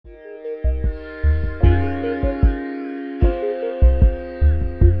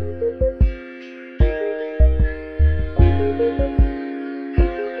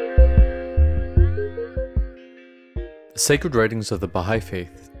sacred writings of the Baha'i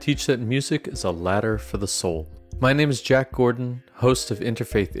Faith teach that music is a ladder for the soul. My name is Jack Gordon, host of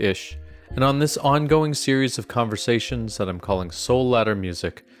Interfaith-ish, and on this ongoing series of conversations that I'm calling Soul Ladder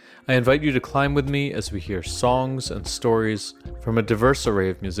Music, I invite you to climb with me as we hear songs and stories from a diverse array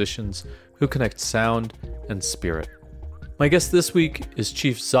of musicians who connect sound and spirit. My guest this week is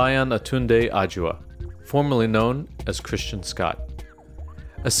Chief Xian aTunde Adjuah, formerly known as Christian Scott.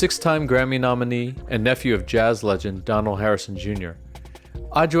 A six-time Grammy nominee and nephew of jazz legend Donald Harrison Jr.,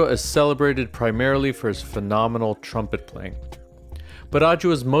 Adjuah is celebrated primarily for his phenomenal trumpet playing. But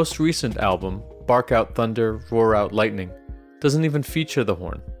Adjuah's most recent album, Bark Out Thunder, Roar Out Lightning, doesn't even feature the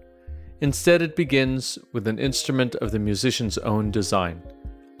horn. Instead, it begins with an instrument of the musician's own design,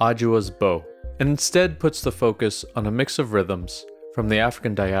 Adjuah's bow, and instead puts the focus on a mix of rhythms from the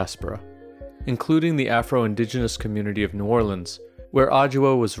African diaspora, including the Afro-Indigenous community of New Orleans, where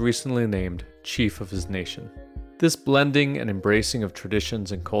Adjuah was recently named chief of his nation. This blending and embracing of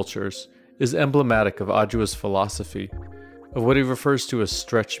traditions and cultures is emblematic of Adjuah's philosophy of what he refers to as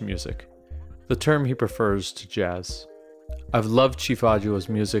stretch music, the term he prefers to jazz. I've loved Chief Adjuah's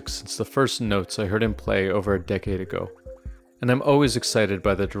music since the first notes I heard him play over a decade ago, and I'm always excited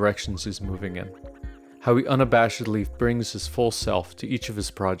by the directions he's moving in, how he unabashedly brings his full self to each of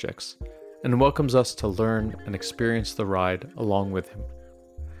his projects, and welcomes us to learn and experience the ride along with him.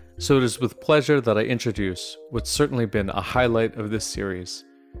 So it is with pleasure that I introduce what's certainly been a highlight of this series,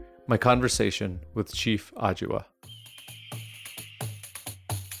 my conversation with Chief Adjuah.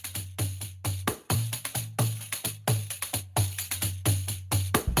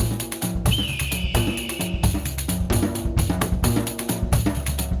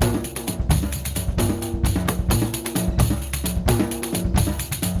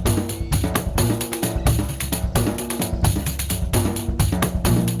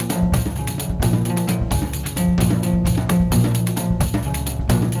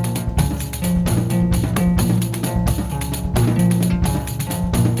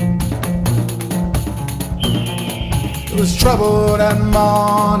 Trouble that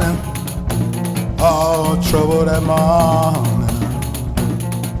morning, oh, trouble that morning.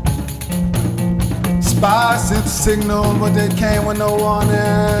 Spies sent a signal, but they came with no warning.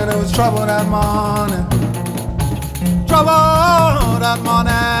 It was trouble that morning, trouble that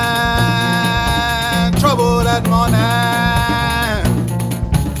morning, trouble that morning.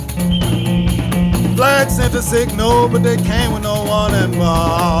 Flag sent a signal, but they came with no warning.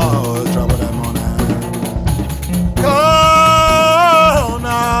 Oh, trouble that morning. Call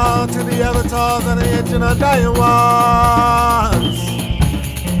now to the avatars of the ancient dying ones,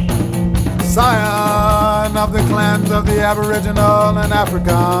 scion of the clans of the Aboriginal and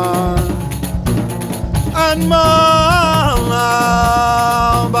African, and marked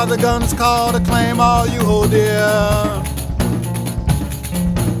by the guns call to claim all you hold dear.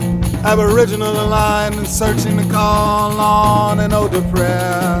 Aboriginal aligned and searching to call on an older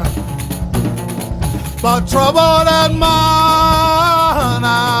prayer. But trouble that morning,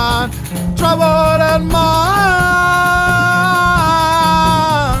 trouble that morning.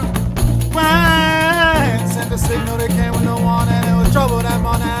 When sent a signal, they came with no warning. It was trouble that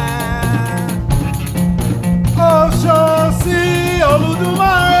morning. Oh, sure, see,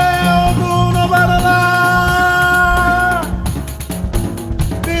 Oludumare, Ogun, Obadala.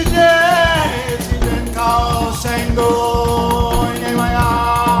 DJ, she been called Shango.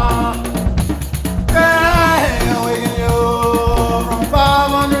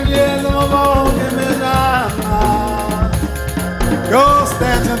 Ghosts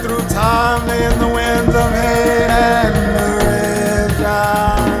dancing through time, they in the winds of hate and the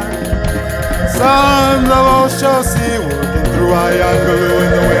sons of Oshosi working through Ayangalu in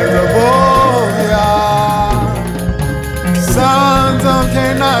the winds of Oya. Sons of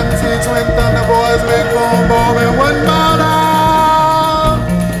Kenansi, twin thunder boys with boom boom and one mother.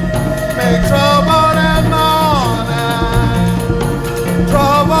 Make trouble that morning,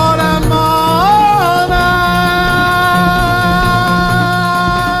 trouble that morning.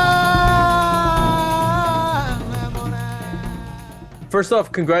 First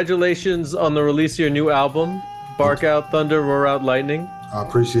off, congratulations on the release of your new album, Bark Out Thunder, Roar Out Lightning. I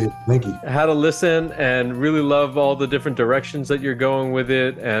appreciate it. Thank you. I had to listen and really love all the different directions that you're going with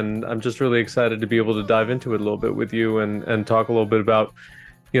it. And I'm just really excited to be able to dive into it a little bit with you and talk a little bit about,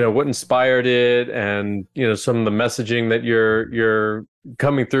 what inspired it and, some of the messaging that you're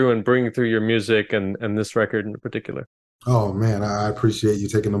coming through and bringing through your music and this record in particular. Oh, man, I appreciate you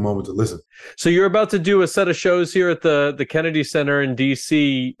taking a moment to listen. So you're about to do a set of shows here at the Kennedy Center in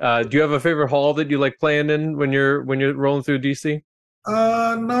D.C. Do you have a favorite hall that you like playing in when you're rolling through D.C.?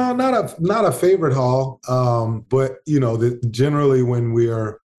 No, not a favorite hall. But generally when we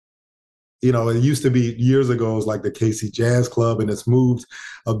are, it used to be years ago, it was like the KC Jazz Club, and it's moved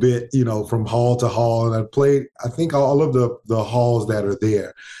a bit, from hall to hall. And I played, I think, all of the halls that are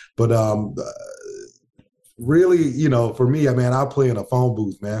there. But really, for me, I mean, I play in a phone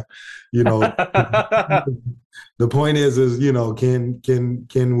booth, man. You know, the point is,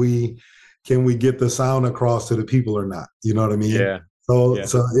 can we get the sound across to the people or not? You know what I mean? Yeah. So Yeah.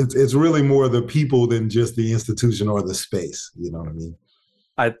 so it's really more the people than just the institution or the space. You know what I mean?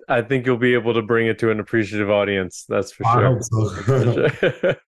 I think you'll be able to bring it to an appreciative audience. That's for I sure. hope For so.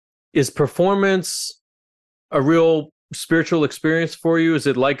 sure. Is performance a real spiritual experience for you? Is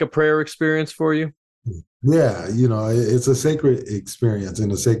it like a prayer experience for you? Yeah, it's a sacred experience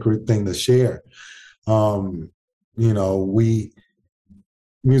and a sacred thing to share. Um, we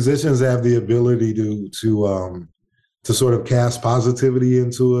musicians have the ability to sort of cast positivity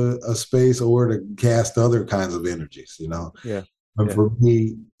into a space or to cast other kinds of energies. Yeah. And Yeah. for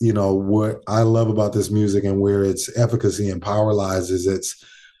me, what I love about this music and where its efficacy and power lies is its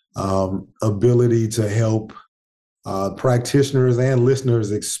ability to help practitioners and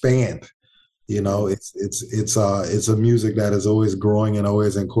listeners expand. Mhm. It's a music that is always growing and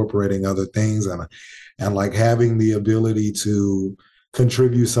always incorporating other things, and like having the ability to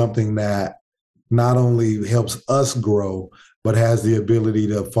contribute something that not only helps us grow, but has the ability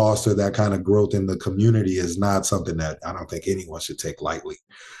to foster that kind of growth in the community is not something that I don't think anyone should take lightly.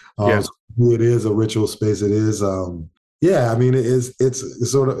 Yeah. So it is a ritual space. It is, yeah. I mean,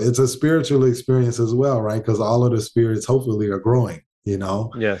 it's a spiritual experience as well, right? Because all of the spirits hopefully are growing.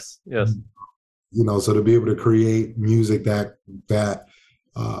 Yes. Yes. So to be able to create music that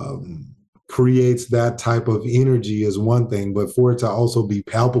um, creates that type of energy is one thing, but for it to also be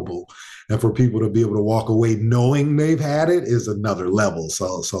palpable and for people to be able to walk away knowing they've had it is another level.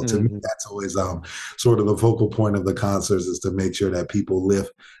 So to me, Hmm. that's always sort of the focal point of the concerts, is to make sure that people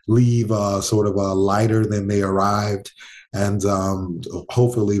leave sort of lighter than they arrived, and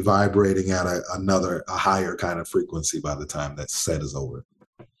hopefully vibrating at a higher kind of frequency by the time that set is over.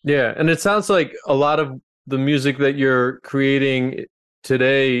 Yeah. And it sounds like a lot of the music that you're creating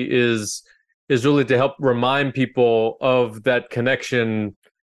today is really to help remind people of that connection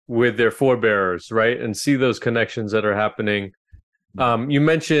with their forebears, right? And see those connections that are happening. You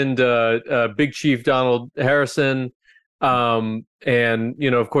mentioned Big Chief Donald Harrison, and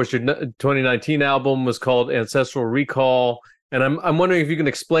of course, your 2019 album was called Ancestral Recall. And I'm wondering if you can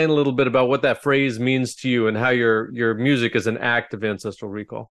explain a little bit about what that phrase means to you and how your music is an act of ancestral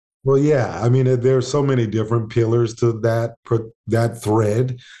recall. Well, yeah, I mean, there's so many different pillars to that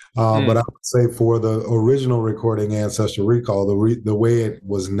thread, but I Mm, would say for the original recording, Ancestral Recall, the way it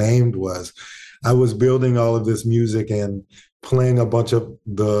was named was, I was building all of this music and playing a bunch of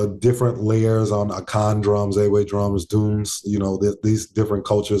the different layers on Akan drums, Ewe drums, dooms, these different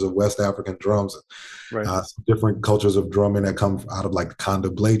cultures of West African drums, right. different cultures of drumming that come out of like the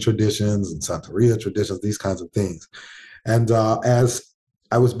Conda Blade traditions and Santeria traditions, these kinds of things. And as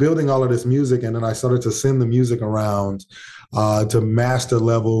I was building all of this music, and then I started to send the music around to master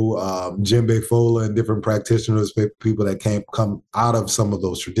level djembe fola and different practitioners, people that come out of some of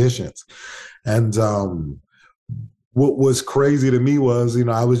those traditions. And what was crazy to me was,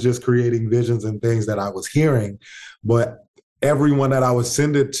 I was just creating visions and things that I was hearing, but everyone that I would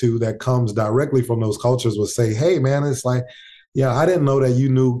send it to that comes directly from those cultures would say, "Hey, man, it's like, yeah, I didn't know that you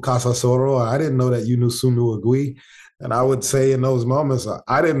knew Casa Soro. Or I didn't know that you knew Sunu Agui." And I would say in those moments,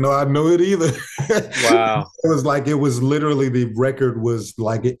 I didn't know I knew it either. Wow. It was literally, the record was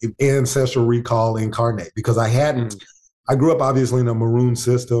like ancestral recall incarnate, because Mm, I grew up obviously in a maroon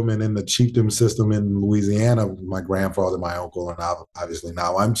system and in the chiefdom system in Louisiana. My grandfather, my uncle, and obviously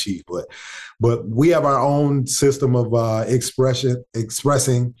now I'm chief. But we have our own system of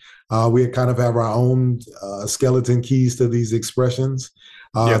expressing. We kind of have our own skeleton keys to these expressions,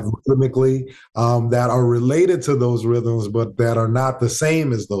 yeah. rhythmically, that are related to those rhythms, but that are not the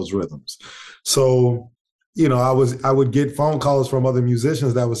same as those rhythms. So I would get phone calls from other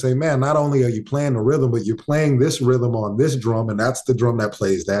musicians that would say, "Man, not only are you playing the rhythm, but you're playing this rhythm on this drum, and that's the drum that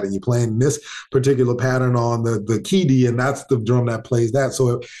plays that, and you're playing this particular pattern on the key, and that's the drum that plays that."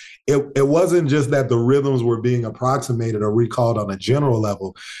 So it wasn't just that the rhythms were being approximated or recalled on a general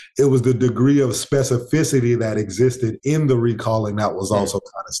level. It was the degree of specificity that existed in the recalling that was Mm, also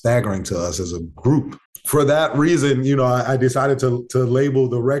kind of staggering to us as a group. For that reason, I decided to label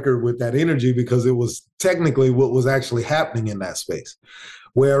the record with that energy, because it was technically what was actually happening in that space.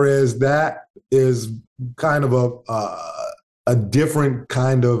 Whereas that is kind of a different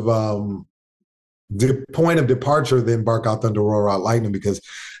kind of the point of departure then bark out thunder, roar out lightning, because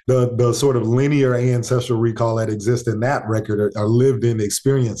the sort of linear ancestral recall that exists in that record are lived in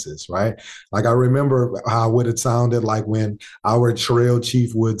experiences, right? Like I remember what it sounded like when our trail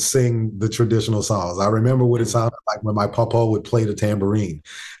chief would sing the traditional songs. I remember what it sounded like when my papa would play the tambourine.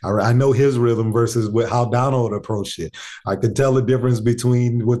 I know his rhythm versus how Donald approached it. I could tell the difference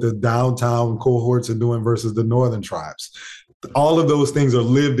between what the downtown cohorts are doing versus the northern tribes. All of those things are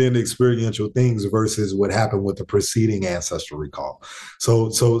lived in experiential things versus what happened with the preceding ancestral recall. So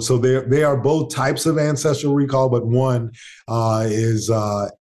they are both types of ancestral recall, but one is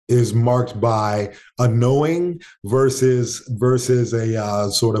marked by a knowing versus a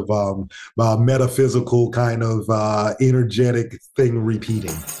sort of metaphysical kind of energetic thing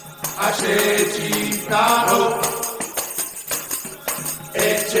repeating.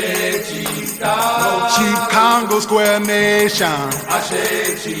 Chief Congo Square Nation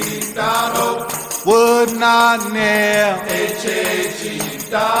would not nail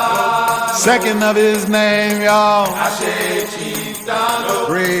second of his name, y'all.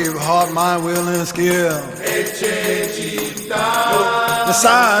 Brave heart, mind, will, and skill. The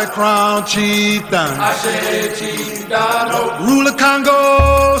side crown chieftain, ruler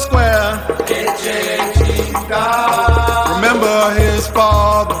Congo Square. Remember his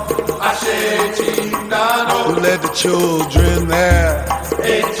father, who led the children there.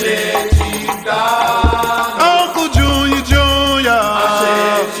 Uncle Junior Junior,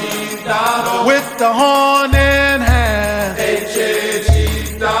 with the horn in hand,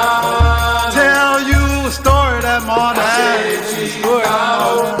 tell you a story that morning,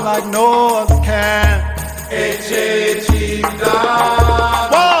 like no other can.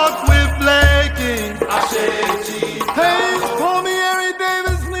 Walk with Blakey.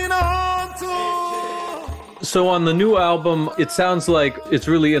 So on the new album, it sounds like it's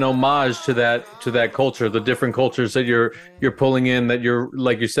really an homage to that culture, the different cultures that you're pulling in, that you're,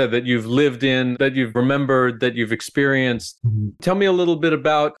 like you said, that you've lived in, that you've remembered, that you've experienced. Mm-hmm. Tell me a little bit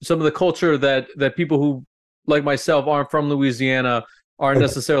about some of the culture that people who, like myself, aren't from Louisiana, aren't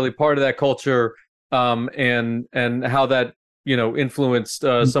necessarily part of that culture, and how that influenced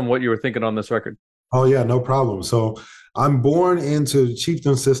some of what you were thinking on this record. Oh yeah, no problem. So I'm born into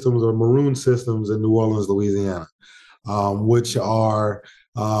chieftain systems or maroon systems in New Orleans, Louisiana, which are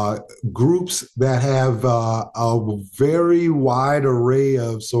groups that have a very wide array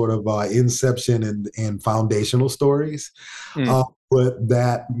of sort of inception and foundational stories, but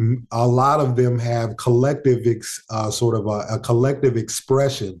that a lot of them have collective sort of a collective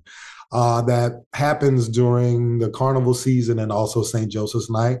expression that happens during the carnival season and also St. Joseph's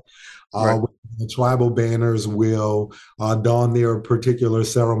Night. Right. The tribal banners will don their particular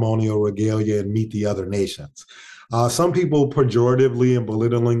ceremonial regalia and meet the other nations. Some people pejoratively and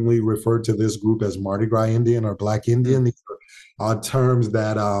belittlingly refer to this group as Mardi Gras Indian or Black Indian. These are terms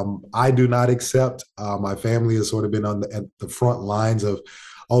that I do not accept. My family has sort of been at the front lines of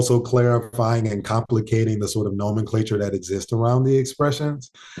also clarifying and complicating the sort of nomenclature that exists around the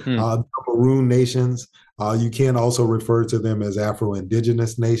expressions. The Maroon nations, you can also refer to them as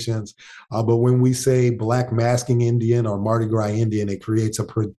Afro-Indigenous nations. But when we say Black masking Indian or Mardi Gras Indian, it creates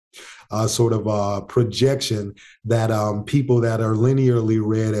a sort of a projection that people that are linearly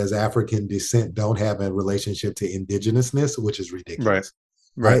read as African descent don't have a relationship to indigenousness, which is ridiculous.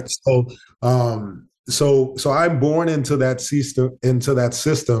 Right. So I'm born into that system, in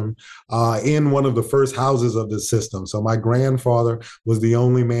one of the first houses of the system. So my grandfather was the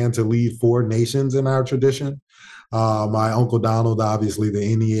only man to lead 4 nations in our tradition. My Uncle Donald, obviously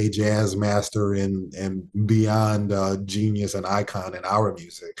the NEA jazz master and beyond genius and icon in our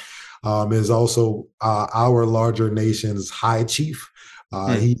music, is also our larger nation's high chief.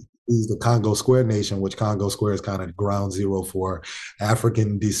 He's the Congo Square Nation, which Congo Square is kind of ground zero for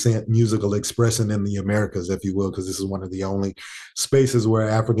African descent musical expression in the Americas, if you will, because this is one of the only spaces where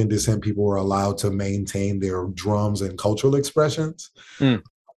African descent people were allowed to maintain their drums and cultural expressions.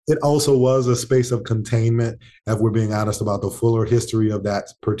 It also was a space of containment, if we're being honest about the fuller history of that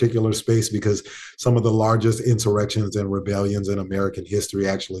particular space, because some of the largest insurrections and rebellions in American history,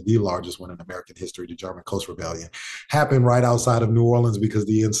 actually the largest one in American history, the German Coast Rebellion, happened right outside of New Orleans because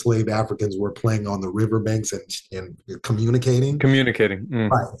the enslaved Africans were playing on the riverbanks and communicating.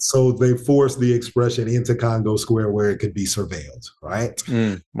 Right. So they forced the expression into Congo Square where it could be surveilled, right?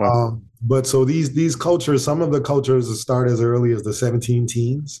 Wow. But so these cultures, some of the cultures start as early as the 17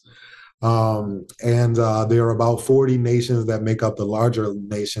 teens. And there are about 40 nations that make up the larger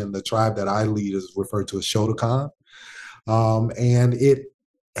nation. The tribe that I lead is referred to as Shotokan. And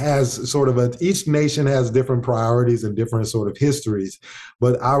has sort of each nation has different priorities and different sort of histories,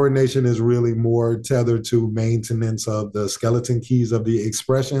 but our nation is really more tethered to maintenance of the skeleton keys of the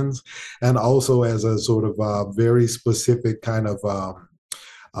expressions, and also as a sort of very specific kind of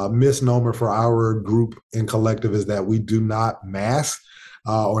misnomer for our group and collective is that we do not mask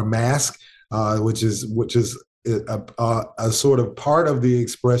or mask, which is a sort of part of the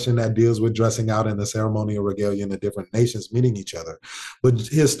expression that deals with dressing out in the ceremonial regalia in the different nations meeting each other. But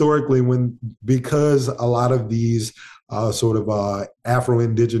historically, because a lot of these sort of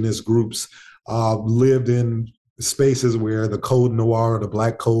Afro-Indigenous groups lived in spaces where the code noir, the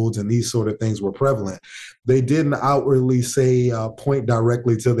black codes, and these sort of things were prevalent, they didn't outwardly say point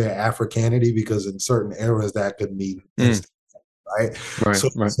directly to their Africanity, because in certain eras that could mean right? Right,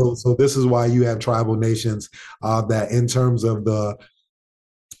 right. So this is why you have tribal nations that, in terms of the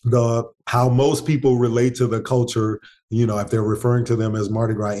how most people relate to the culture, if they're referring to them as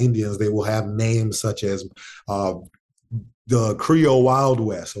Mardi Gras Indians, they will have names such as the Creole Wild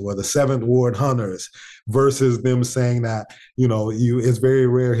West or the Seventh Ward Hunters, versus them saying that, it's very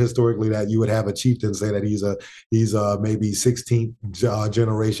rare historically that you would have a chieftain say that he's a maybe 16th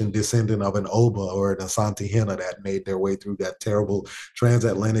generation descendant of an Oba or an Asante Henna that made their way through that terrible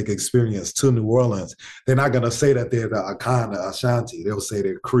transatlantic experience to New Orleans. They're not going to say that they're the Akana, Ashanti. They'll say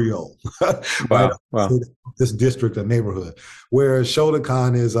they're Creole. Right? Wow. This district or neighborhood. Whereas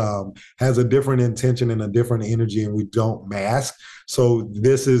Shotokan has a different intention and a different energy, and we don't mask. So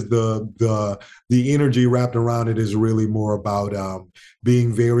this is the energy wrapped around it is really more about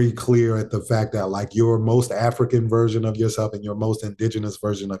being very clear at the fact that, like, your most African version of yourself and your most indigenous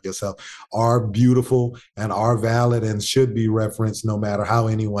version of yourself are beautiful and are valid and should be referenced no matter how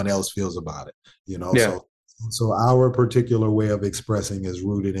anyone else feels about it. Yeah. So our particular way of expressing is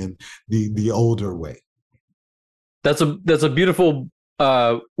rooted in the older way. That's a beautiful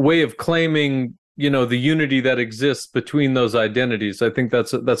way of claiming, the unity that exists between those identities. I think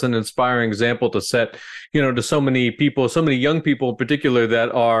that's an inspiring example to set, to so many people, so many young people in particular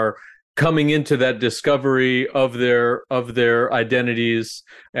that are coming into that discovery of their identities,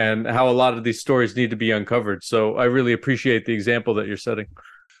 and how a lot of these stories need to be uncovered. So I really appreciate the example that you're setting.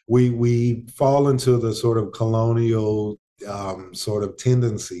 We fall into the sort of colonial sort of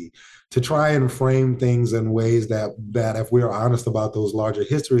tendency to try and frame things in ways that if we're honest about those larger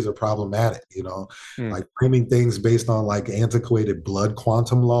histories, are problematic, like framing things based on like antiquated blood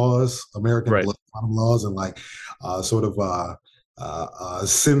quantum laws, American blood quantum laws, and like sort of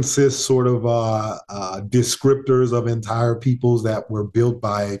census sort of descriptors of entire peoples that were built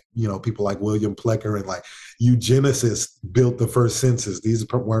by, people like William Plecker, and like eugenicists built the first census. These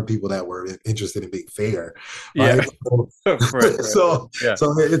weren't people that were interested in being fair. Right? Yeah. So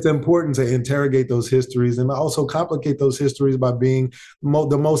it's important to interrogate those histories and also complicate those histories by being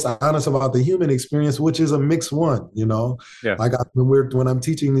the most honest about the human experience, which is a mixed one, Yeah. Like when I'm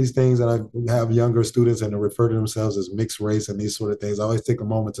teaching these things and I have younger students and they refer to themselves as mixed race and these sort of things, I always take a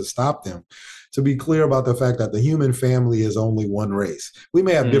moment to stop them, to be clear about the fact that the human family is only one race. We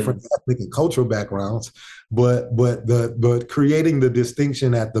may have different ethnic and cultural backgrounds, but creating the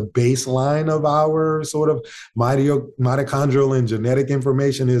distinction at the baseline of our sort of mitochondrial and genetic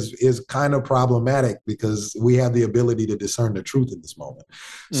information is kind of problematic, because we have the ability to discern the truth in this moment.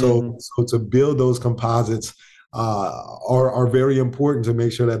 So to build those composites are very important, to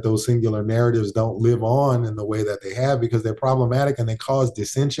make sure that those singular narratives don't live on in the way that they have, because they're problematic and they cause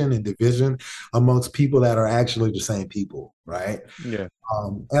dissension and division amongst people that are actually the same people, right? Yeah.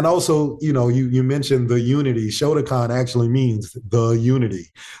 And also, you mentioned the unity. Shotokan actually means the unity.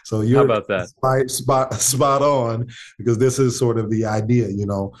 So you're How about that? Spot on, because this is sort of the idea.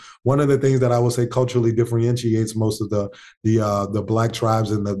 One of the things that I would say culturally differentiates most of the Black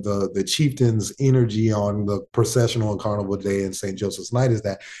tribes and the chieftains' energy on the processional and carnival day and St. Joseph's Night is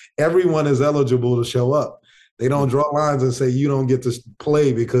that everyone is eligible to show up. They don't draw lines and say you don't get to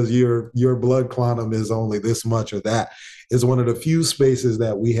play because your blood quantum is only this much or that. It's one of the few spaces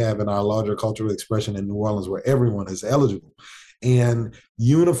that we have in our larger cultural expression in New Orleans where everyone is eligible. And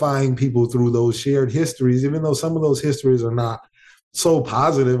unifying people through those shared histories, even though some of those histories are not so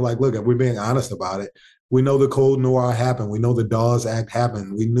positive, like, look, if we're being honest about it, we know the Code Noir happened. We know the Dawes Act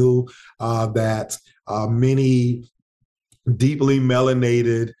happened. We knew that many deeply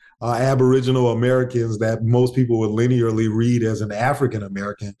melanated Aboriginal Americans that most people would linearly read as an African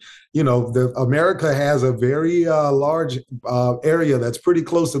American. America has a very large area that's pretty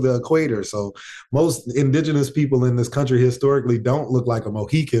close to the equator. So most indigenous people in this country historically don't look like a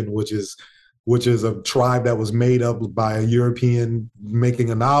Mohican, which is a tribe that was made up by a European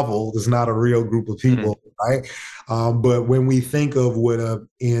making a novel. It's not a real group of people. right? But when we think of what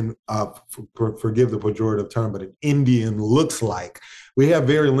forgive the pejorative term, but an Indian looks like, we have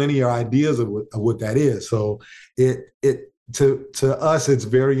very linear ideas of what that is. So to us, it's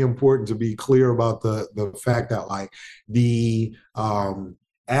very important to be clear about the fact that like the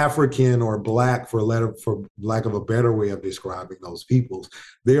African or Black, for lack of a better way of describing those peoples,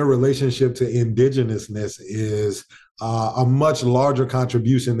 their relationship to indigenousness is a much larger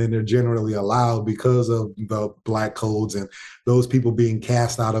contribution than they're generally allowed because of the Black codes and those people being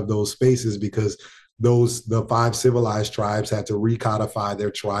cast out of those spaces because the 5 civilized tribes had to recodify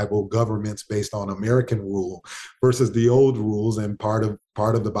their tribal governments based on American rule versus the old rules. And part of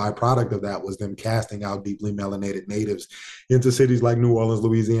the byproduct of that was them casting out deeply melanated natives into cities like New Orleans,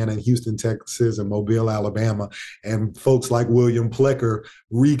 Louisiana, and Houston, Texas, and Mobile, Alabama, and folks like William Plecker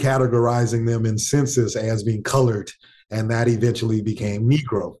recategorizing them in census as being colored, and that eventually became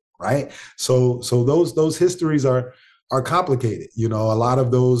Negro, right? So those histories are complicated. You know, a lot of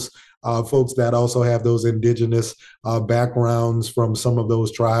those folks that also have those indigenous backgrounds from some of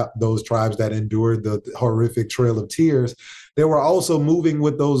those tribes that endured the horrific Trail of Tears, they were also moving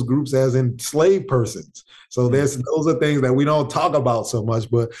with those groups as enslaved persons. So those are things that we don't talk about so much,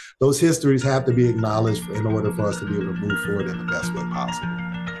 but those histories have to be acknowledged in order for us to be able to move forward in the best way possible.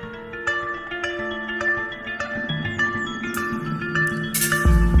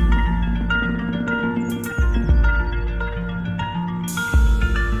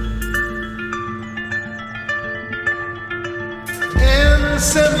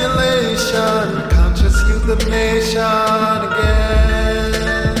 Simulation, conscious youth of nation again.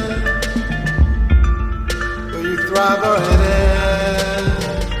 Will you thrive or hit it?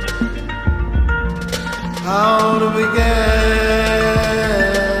 How to begin?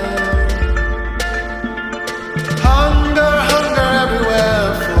 Hunger everywhere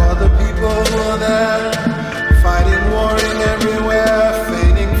for the people who are there, fighting, warring everywhere,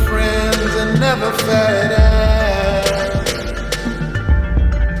 feigning friends and never fading.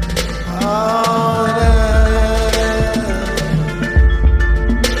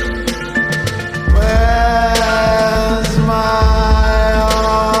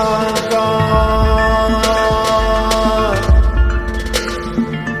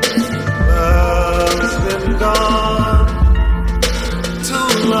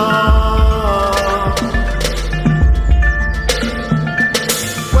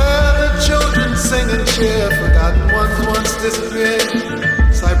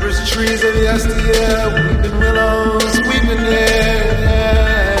 Trees of yesteryear, weeping willows, weeping there.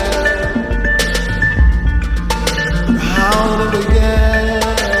 How to begin?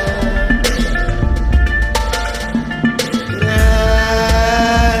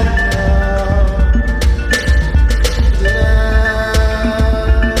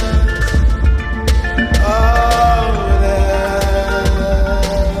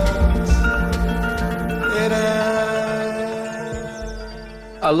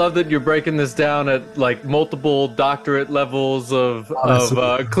 I love that you're breaking this down at like multiple doctorate levels of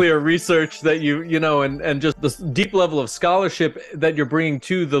clear research that you know, and just this deep level of scholarship that you're bringing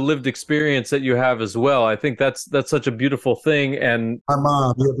to the lived experience that you have as well. I think that's such a beautiful thing. And my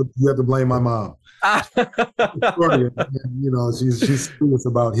mom, you have to blame my mom. You know, she's serious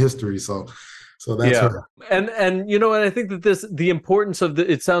about history, so that's her. And you know, and I think that the importance of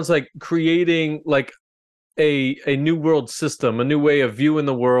it sounds like creating like a new world system, a new way of viewing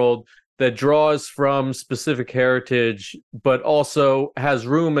the world that draws from specific heritage, but also has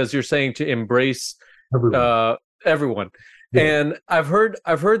room, as you're saying, to embrace everyone. Yeah. And I've heard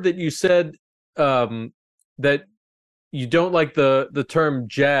that you said that you don't like the term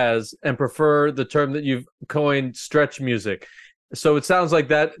jazz and prefer the term that you've coined, stretch music. So it sounds like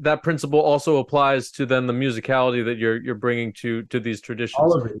that principle also applies to then the musicality that you're bringing to these traditions.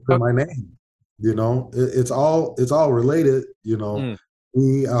 All of it, to my name. You know, it's all related. You know,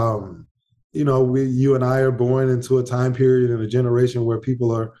 we, you and I are born into a time period and a generation where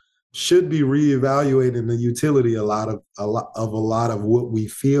people should be reevaluating the utility a lot of what we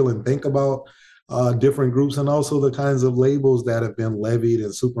feel and think about different groups, and also the kinds of labels that have been levied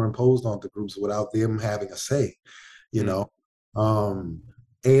and superimposed onto groups without them having a say. You know,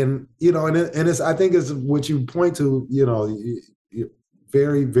 and you know, and it's, I think it's what you point to. You know,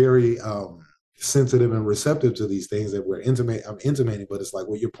 very, very sensitive and receptive to these things that I'm intimating, but it's like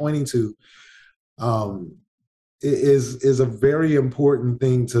what you're pointing to is a very important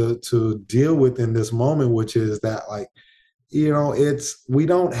thing to deal with in this moment, which is that, like, we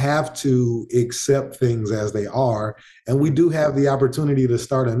don't have to accept things as they are, and we do have the opportunity to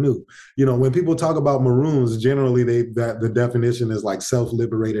start anew. When people talk about Maroons, generally that the definition is like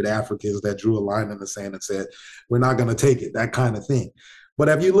self-liberated Africans that drew a line in the sand and said, we're not going to take it, that kind of thing. But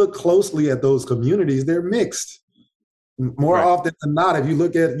if you look closely at those communities, they're mixed. More often than not, if you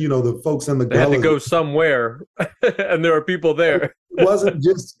look at, the folks in the They had to go somewhere and there are people there. It wasn't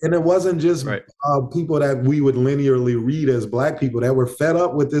just right. People that we would linearly read as Black people that were fed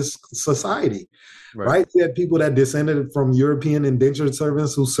up with this society, right? You had people that descended from European indentured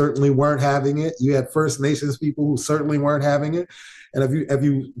servants who certainly weren't having it. You had First Nations people who certainly weren't having it. And if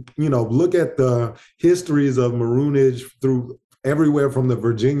you look at the histories of Maroonage through everywhere from the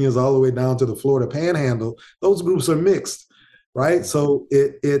Virginias all the way down to the Florida Panhandle, those groups are mixed. Right. So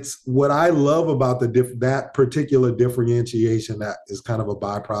it's what I love about that particular differentiation that is kind of a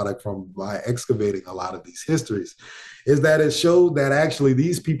byproduct from my excavating a lot of these histories, is that it showed that actually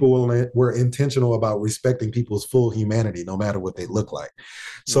these people were intentional about respecting people's full humanity, no matter what they look like.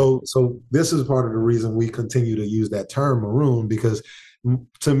 So this is part of the reason we continue to use that term maroon, because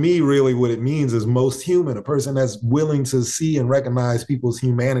to me, really what it means is most human, a person that's willing to see and recognize people's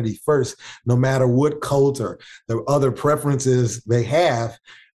humanity first, no matter what cult or the other preferences they have,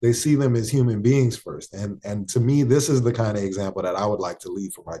 they see them as human beings first. And to me, this is the kind of example that I would like to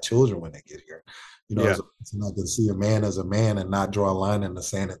leave for my children when they get here. As a person, I can see a man as a man and not draw a line in the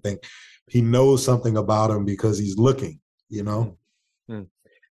sand and think he knows something about him because he's looking, Mm-hmm.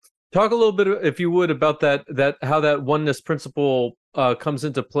 Talk a little bit, if you would, about that how that oneness principle comes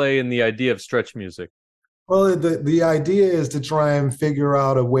into play in the idea of stretch music. Well, the idea is to try and figure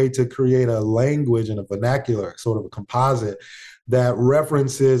out a way to create a language and a vernacular, sort of a composite, that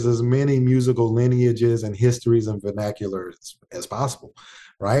references as many musical lineages and histories and vernaculars as possible,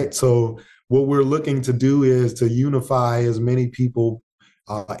 right? So what we're looking to do is to unify as many people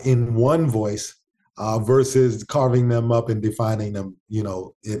in one voice, versus carving them up and defining them,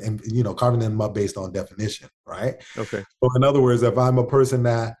 carving them up based on definition, right? Okay. So in other words, if I'm a person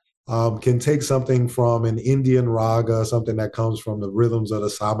that can take something from an Indian raga, something that comes from the rhythms of the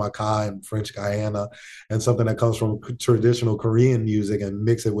Samaka in French Guyana, and something that comes from traditional Korean music and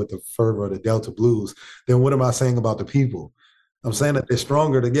mix it with the fervor of the Delta blues, then what am I saying about the people? I'm saying that they're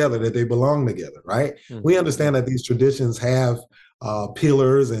stronger together, that they belong together, right? Mm-hmm. We understand that these traditions have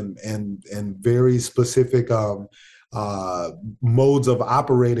pillars and very specific modes of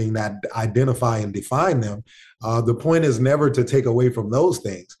operating that identify and define them. The point is never to take away from those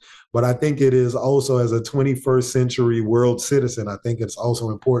things, but I think it is also, as a 21st century world citizen, I think it's also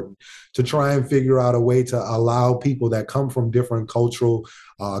important to try and figure out a way to allow people that come from different cultural,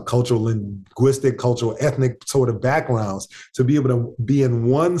 linguistic, cultural, ethnic sort of backgrounds to be able to be in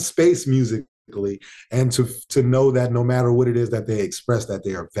one space musically, and to know that no matter what it is that they express, that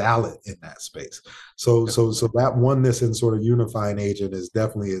they are valid in that space. So that oneness and sort of unifying agent is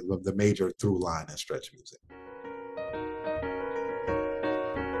definitely the major through line in stretch music.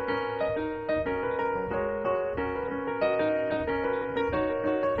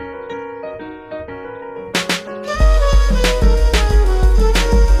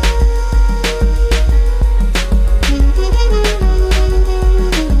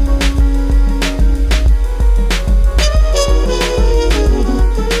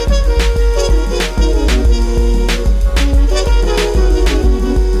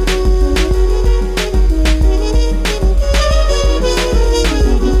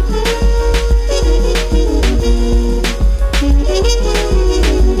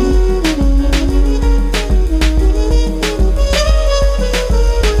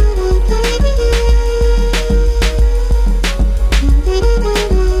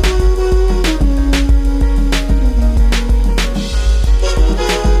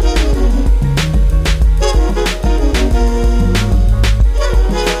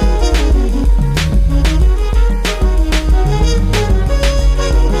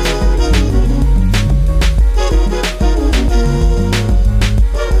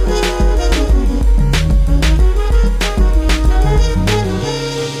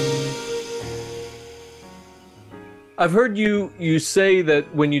 I've heard you say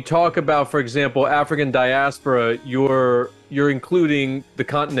that when you talk about, for example, African diaspora, you're including the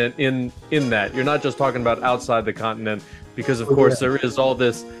continent in that. You're not just talking about outside the continent, because of course there is all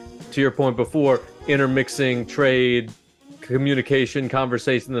this, to your point before, intermixing, trade, communication,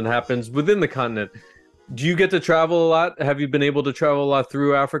 conversation that happens within the continent. Do you get to travel a lot? Have you been able to travel a lot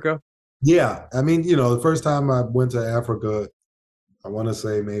through Africa? Yeah. I mean, the first time I went to Africa, I want to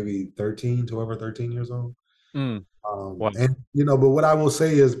say maybe 12 or 13 years old. Wow. And, but what I will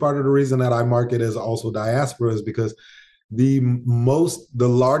say is part of the reason that I mark it as also diaspora is because, the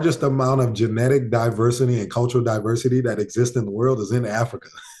largest amount of genetic diversity and cultural diversity that exists in the world is in Africa.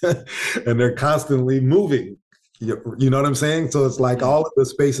 And they're constantly moving. You know what I'm saying? So it's like all of the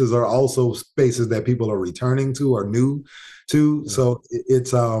spaces are also spaces that people are returning to or new to. So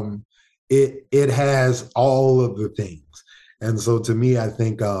it has all of the things. And so to me, I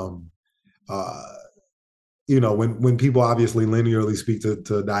think when people obviously linearly speak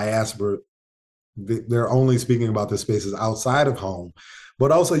to diaspora, they're only speaking about the spaces outside of home.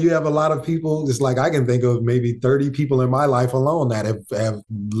 But also you have a lot of people, just like I can think of maybe 30 people in my life alone that have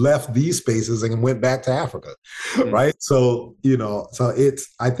left these spaces and went back to Africa, right? So,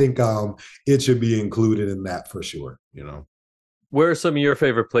 I think it should be included in that for sure, Where are some of your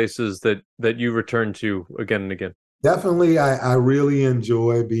favorite places that you return to again and again? Definitely, I really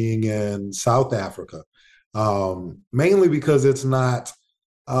enjoy being in South Africa, mainly because it's not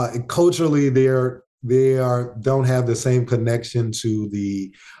culturally don't have the same connection to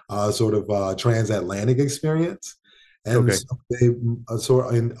the sort of transatlantic experience, and so they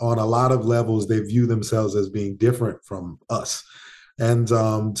on a lot of levels they view themselves as being different from us. And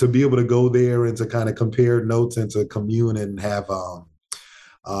to be able to go there and to kind of compare notes and to commune and have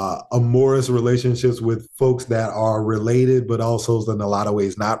amorous relationships with folks that are related, but also in a lot of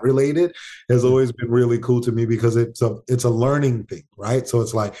ways not related, has always been really cool to me because it's a learning thing, right? So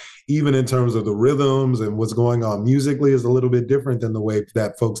it's like, even in terms of the rhythms and what's going on musically is a little bit different than the way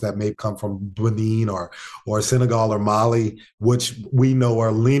that folks that may come from Benin or Senegal or Mali, which we know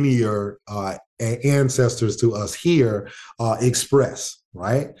are linear ancestors to us here, express,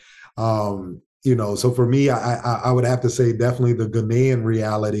 right? So for me, I would have to say definitely the Ghanaian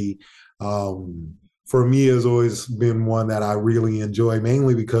reality for me has always been one that I really enjoy,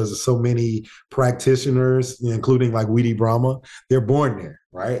 mainly because so many practitioners, including like Weedy Brahma, they're born there,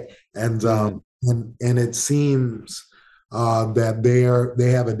 right? And it seems that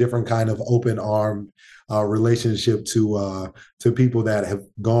they have a different kind of open arm relationship to people that have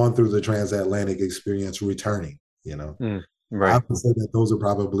gone through the transatlantic experience returning, Right. I would say that those are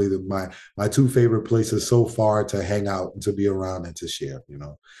probably my two favorite places so far to hang out and to be around and to share,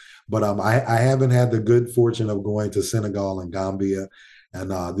 But I haven't had the good fortune of going to Senegal and Gambia,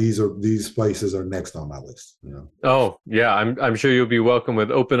 and these places are next on my list. Oh yeah, I'm sure you'll be welcome with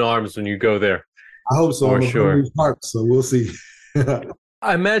open arms when you go there. I hope so. For sure. So we'll see.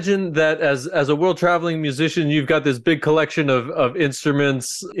 I imagine that as a world traveling musician, you've got this big collection of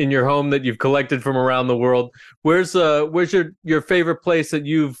instruments in your home that you've collected from around the world. Where's your favorite place that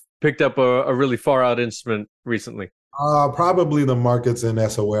you've picked up a really far out instrument recently? Probably the markets in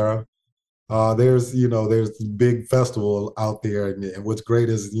Essaouira. There's a big festival out there, and what's great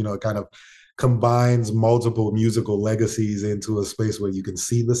is it kind of combines multiple musical legacies into a space where you can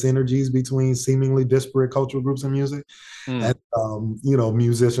see the synergies between seemingly disparate cultural groups and music. And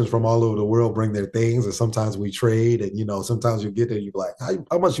musicians from all over the world bring their things, and sometimes we trade, and sometimes you get there, you're like,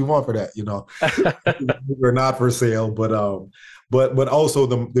 how much you want for that? We're not for sale, but also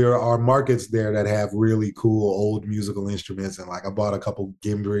there are markets there that have really cool old musical instruments, and like I bought a couple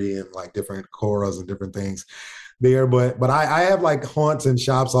gimbri and like different koras and different things there, but I have like haunts and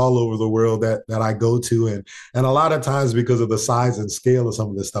shops all over the world that I go to, and a lot of times because of the size and scale of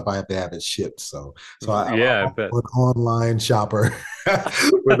some of this stuff, I have to have it shipped. So I'm an online shopper.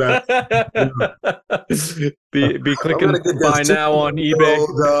 With that, be clicking buy now on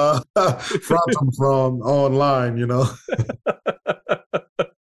eBay. From online,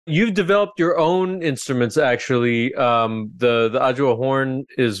 You've developed your own instruments, actually. The Adjuah horn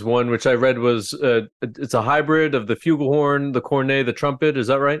is one which I read was it's a hybrid of the flugelhorn, the cornet, the trumpet. Is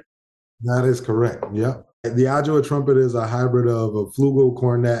that right? That is correct. Yeah, the Adjuah trumpet is a hybrid of a flugel,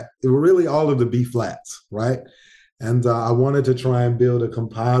 cornet, really all of the B flats, right? And I wanted to try and build a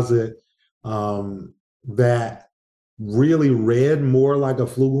composite that really read more like a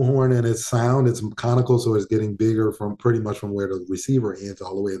flugelhorn in its sound. It's conical, so it's getting bigger from pretty much from where the receiver ends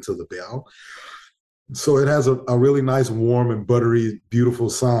all the way into the bell. So it has a really nice, warm and buttery, beautiful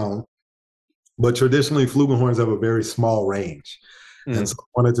sound. But traditionally, flugelhorns have a very small range. And so I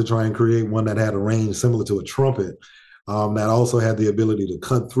wanted to try and create one that had a range similar to a trumpet, that also had the ability to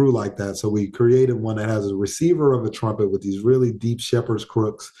cut through like that. So we created one that has a receiver of a trumpet with these really deep shepherd's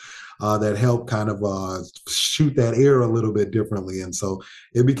crooks that help kind of shoot that air a little bit differently. And so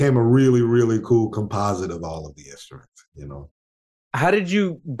it became a really, really cool composite of all of the instruments, How did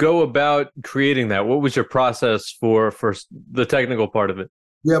you go about creating that? What was your process for the technical part of it?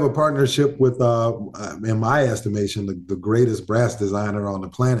 We have a partnership with, in my estimation, the greatest brass designer on the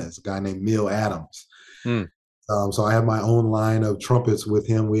planet. It's a guy named Neil Adams. So I have my own line of trumpets with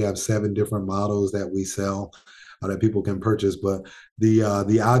him. We have 7 different models that we sell. that people can purchase. But the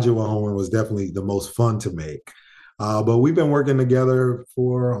Adjuah horn was definitely the most fun to make. But we've been working together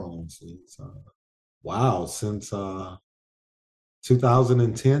for since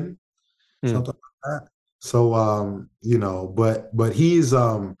 2010, Mm. something like that. So but he's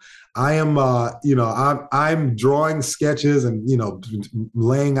I am I'm drawing sketches and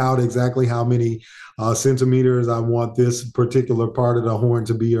laying out exactly how many centimeters I want this particular part of the horn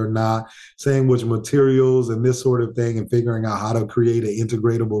to be or not, saying which materials and this sort of thing, and figuring out how to create an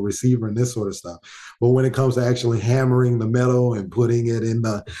integratable receiver and this sort of stuff. But when it comes to actually hammering the metal and putting it in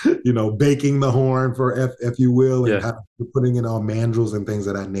the, baking the horn for if you will, and kind of putting it on mandrels and things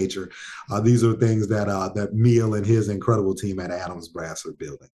of that nature, these are things that Meal and his incredible team at Adams Brass are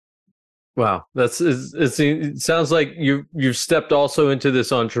building. Wow, it sounds like you've stepped also into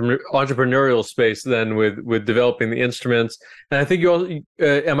this entrepreneurial space then with developing the instruments, and I think you also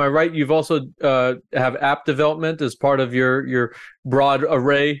am I right? You've also have app development as part of your broad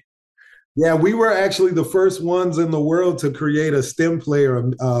array. Yeah, we were actually the first ones in the world to create a stem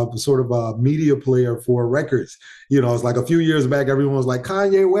player, sort of a media player for records. It's like a few years back, everyone was like,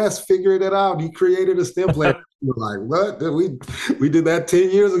 Kanye West figured it out. He created a stem player. We're like, what? We did that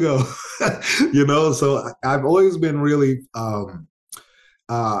 10 years ago. So I've always been really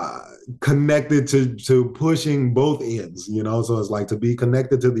connected to pushing both ends, so it's like to be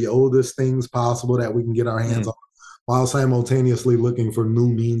connected to the oldest things possible that we can get our hands on, while simultaneously looking for new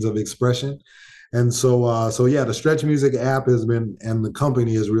means of expression. And so the Stretch Music app has been, and the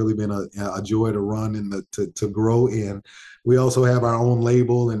company has really been a joy to run and to grow in. We also have our own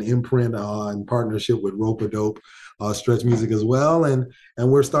label and imprint in partnership with Rope-A-Dope, Stretch Music as well. And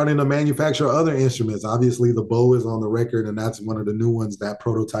we're starting to manufacture other instruments. Obviously, the bow is on the record, and that's one of the new ones, that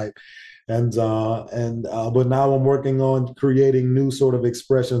prototype. But now I'm working on creating new sort of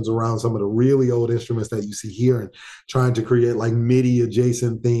expressions around some of the really old instruments that you see here, and trying to create like MIDI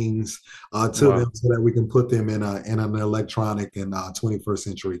adjacent things to them, so that we can put them in an electronic and 21st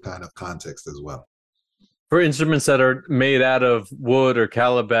century kind of context as well. For instruments that are made out of wood or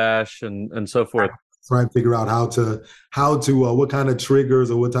calabash and so forth. Try and figure out how to what kind of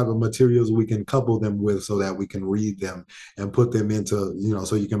triggers or what type of materials we can couple them with, so that we can read them and put them into,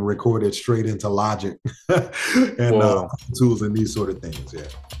 so you can record it straight into Logic and tools and these sort of things. Yeah.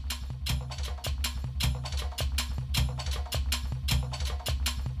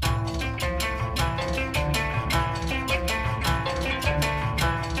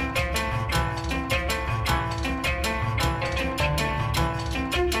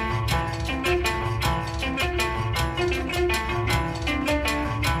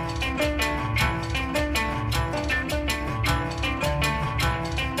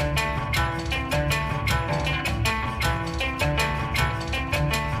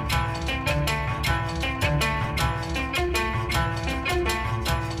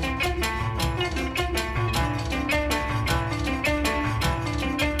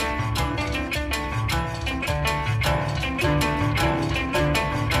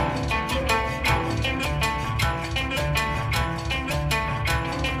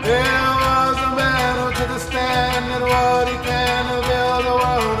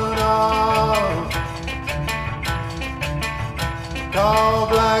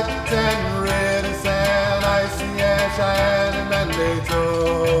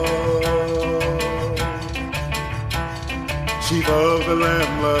 Chief of the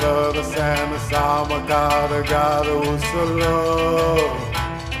Lamb, Lord of the Sam, the Sama, God who's so low.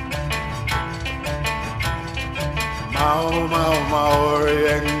 Maori,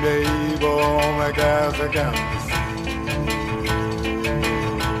 and the evil, my gas, I can't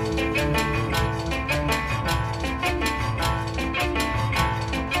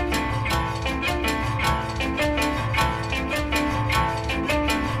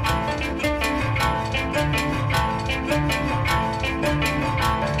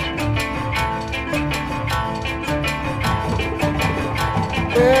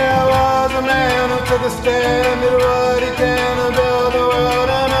There was a man who took a stand at what he can to build the world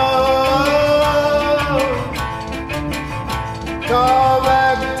and all. Call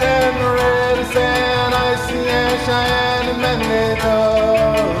back the 10 red and sand, icy and Xian and Mandito.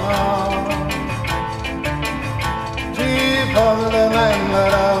 Chief of the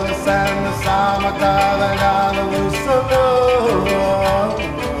landlord of the sand, the Samaka, the Lusalo.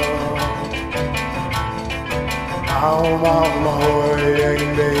 How Maori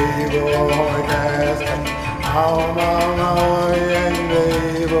and Dave my gas. How Maori and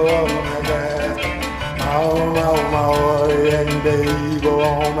Dave my gas. How Maori and Dave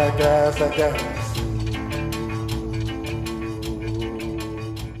my gas. I can't.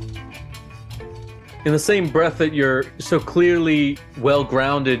 in the same breath that you're so clearly well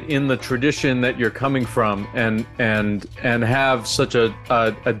grounded in the tradition that you're coming from, and have such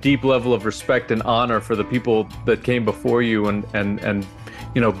a deep level of respect and honor for the people that came before you and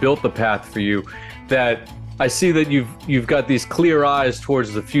built the path for you, that I see that you've got these clear eyes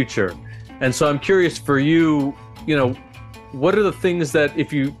towards the future. And so I'm curious for you, what are the things that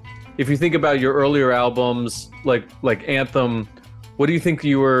if you think about your earlier albums like Anthem, what do you think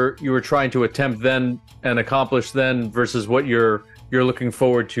you were trying to attempt then and accomplish then versus what you're looking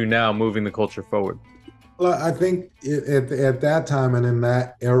forward to now, moving the culture forward? Well, I think at that time and in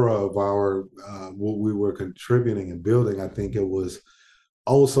that era of our what we were contributing and building, I think it was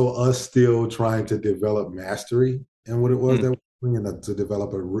also us still trying to develop mastery and what it was that we were doing, to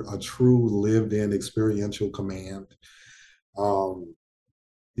develop a true lived-in experiential command.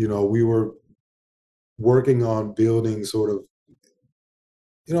 We were working on building sort of,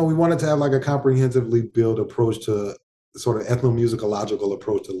 we wanted to have like a comprehensively built approach to sort of ethnomusicological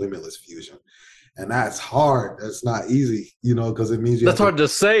approach to limitless fusion. And that's hard. That's not easy, because it means that's hard to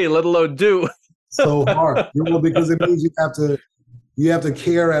say, let alone do. So hard, because it means you have to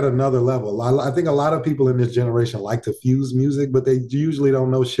care at another level. I think a lot of people in this generation like to fuse music, but they usually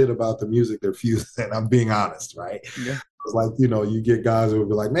don't know shit about the music they're fusing. I'm being honest, right? Yeah. It's like, you get guys who will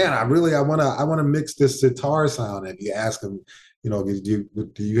be like, man, I want to mix this sitar sound. And you ask them, do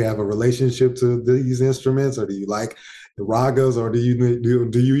you have a relationship to these instruments, or do you like the ragas, or do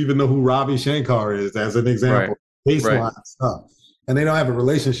you even know who Ravi Shankar is, as an example? Baseline stuff. And they don't have a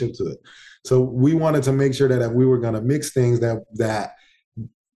relationship to it. So we wanted to make sure that if we were going to mix things that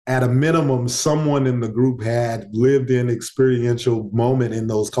at a minimum, someone in the group had lived in experiential moment in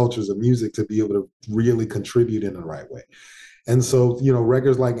those cultures of music to be able to really contribute in the right way. And so,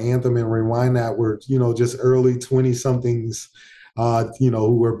 records like Anthem and Rewind That were, just early 20-somethings,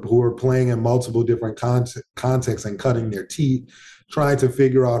 who were playing in multiple different contexts and cutting their teeth, trying to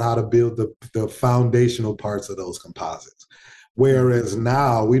figure out how to build the foundational parts of those composites. Whereas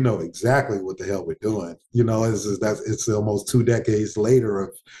now we know exactly what the hell we're doing. It's almost 2 decades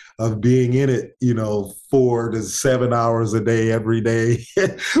later of being in it, 4 to 7 hours a day, every day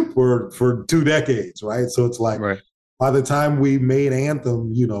for 2 decades, right? So it's like, by the time we made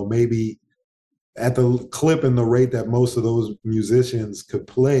Anthem, maybe at the clip and the rate that most of those musicians could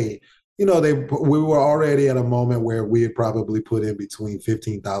play, we were already at a moment where we had probably put in between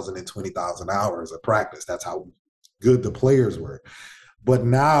 15,000 and 20,000 hours of practice. That's how good the players were. But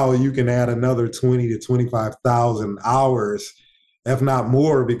now you can add another 20 to 25,000 hours, if not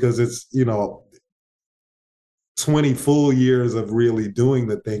more, because it's, 20 full years of really doing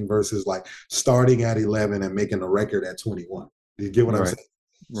the thing versus like starting at 11 and making a record at 21. You get what I'm saying?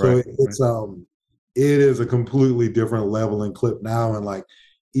 So it is a completely different level and clip now. And like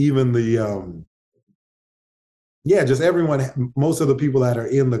even the, just everyone, most of the people that are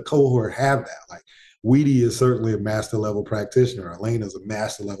in the cohort have that. Like Weedy is certainly a master level practitioner. Elena is a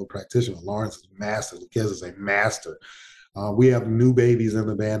master level practitioner. Lawrence is a master. Lucas is a master. We have new babies in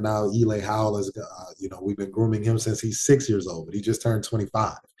the band now. Eli Howell is, we've been grooming him since he's 6 years old, but he just turned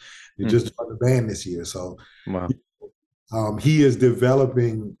 25. He just joined the band this year. So he is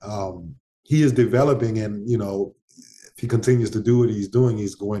developing, and, if he continues to do what he's doing,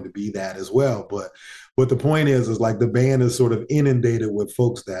 he's going to be that as well. But the point is like the band is sort of inundated with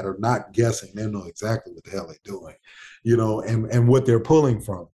folks that are not guessing. They know exactly what the hell they're doing, and what they're pulling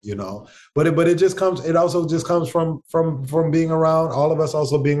from, But it also just comes from being around, all of us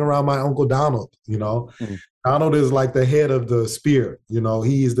also being around my Uncle Donald, Donald is like the head of the spear,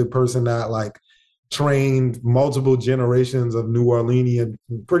 he's the person that like trained multiple generations of New Orleanian,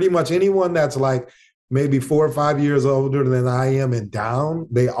 pretty much anyone that's like maybe 4 or 5 years older than I am and down,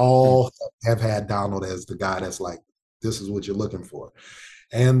 they all have had Donald as the guy that's like, this is what you're looking for.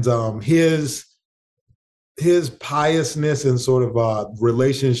 And his piousness and sort of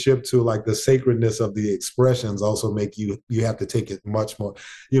relationship to like the sacredness of the expressions also make you have to take it much more,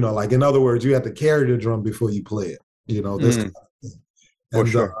 like in other words, you have to carry the drum before you play it, this kind of thing. And, for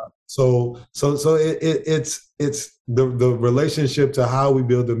sure. So it's the relationship to how we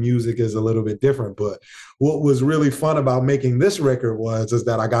build the music is a little bit different. But what was really fun about making this record is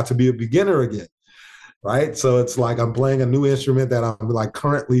that I got to be a beginner again, right? So it's like I'm playing a new instrument that I'm like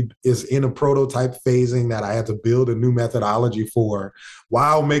currently is in a prototype phasing that I had to build a new methodology for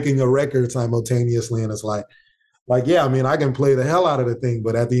while making a record simultaneously. And it's like, yeah, I mean, I can play the hell out of the thing,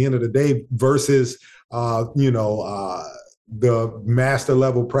 but at the end of the day, versus, the master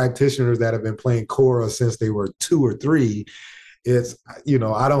level practitioners that have been playing kora since they were 2 or 3, it's,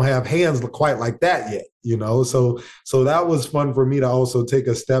 I don't have hands quite like that yet, so that was fun for me to also take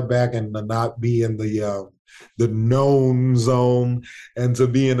a step back and not be in the known zone, and to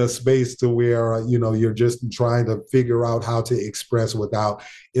be in a space to where you're just trying to figure out how to express without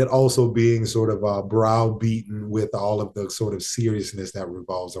it also being sort of browbeaten with all of the sort of seriousness that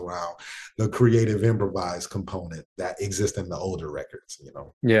revolves around the creative improvised component that exists in the older records.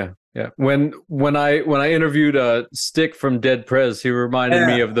 Yeah, yeah. When I interviewed Stick from Dead Prez, he reminded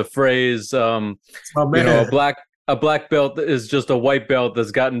me of the phrase, Oh, man. a black belt is just a white belt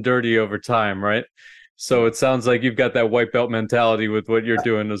that's gotten dirty over time, right? So it sounds like you've got that white belt mentality with what you're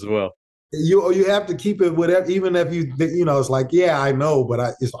doing as well. You have to keep it whatever, even if it's like, yeah, I know,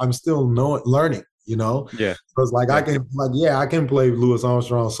 but I'm still learning. Yeah. So it's like, yeah. I can play Louis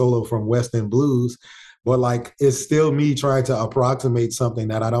Armstrong solo from West End Blues, but like it's still me trying to approximate something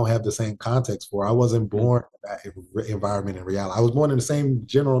that I don't have the same context for. I wasn't born in that environment in reality. I was born in the same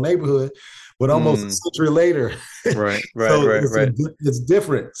general neighborhood, but almost a century later. Right. It's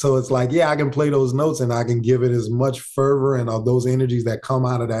different. So it's like, yeah, I can play those notes and I can give it as much fervor and all those energies that come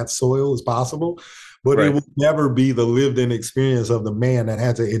out of that soil as possible. But it will never be the lived in experience of the man that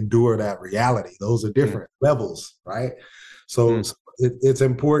had to endure that reality. Those are different levels, right? So it's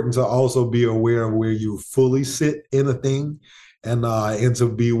important to also be aware of where you fully sit in a thing, and to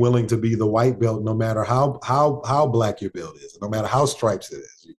be willing to be the white belt, no matter how black your belt is, no matter how stripes it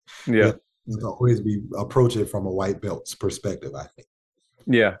is. Yeah. You can always approach it from a white belt's perspective, I think.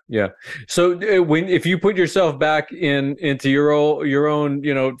 Yeah. So if you put yourself back into your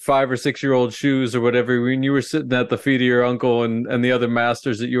own 5 or 6 year old shoes or whatever, when you were sitting at the feet of your uncle and the other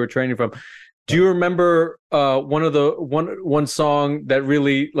masters that you were training from, do you remember one song that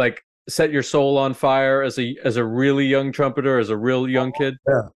really like set your soul on fire as a really young trumpeter, as a real young kid?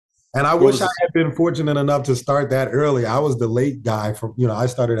 Yeah. And I wish I had been fortunate enough to start that early. I was the late guy I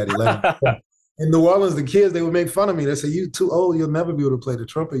started at 11. In New Orleans, the kids, they would make fun of me. They say, "You too old, you'll never be able to play the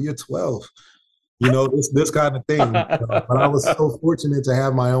trumpet. You're 12. This kind of thing." But I was so fortunate to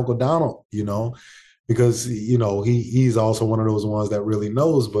have my Uncle Donald, because, he's also one of those ones that really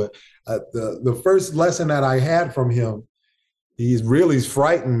knows. But the first lesson that I had from him, he's really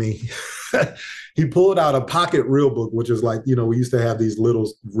frightened me. He pulled out a pocket real book, which is like, we used to have these little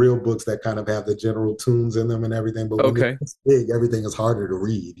real books that kind of have the general tunes in them and everything. But when it's big, everything is harder to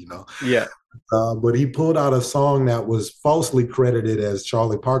read, Yeah. But he pulled out a song that was falsely credited as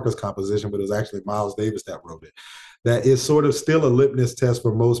Charlie Parker's composition, but it was actually Miles Davis that wrote it. That is sort of still a litmus test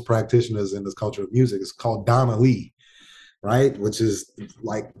for most practitioners in this culture of music. It's called Donna Lee, right? Which is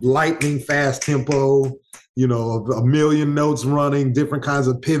like lightning fast tempo, a million notes running, different kinds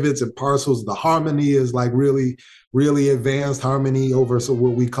of pivots and parcels. The harmony is like really, really advanced harmony over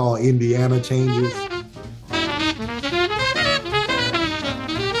what we call Indiana changes.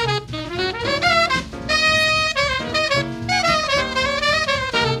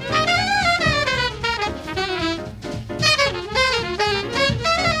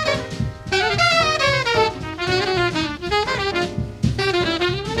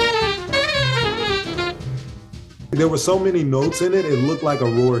 There were so many notes in it, it looked like a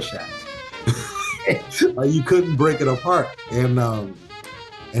Rorschach. You couldn't break it apart. And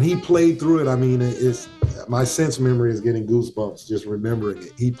he played through it. I mean, my sense memory is getting goosebumps just remembering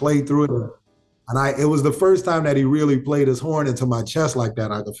it. He played through it. And it was the first time that he really played his horn into my chest like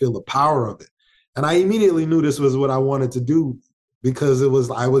that. I could feel the power of it. And I immediately knew this was what I wanted to do, because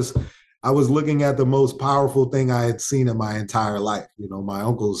I was looking at the most powerful thing I had seen in my entire life. My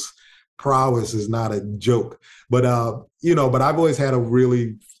uncle's prowess is not a joke, but I've always had a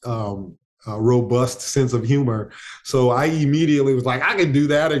really robust sense of humor. So I immediately was like, I can do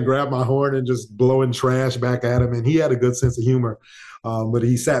that, and grab my horn and just blowing trash back at him. And he had a good sense of humor. But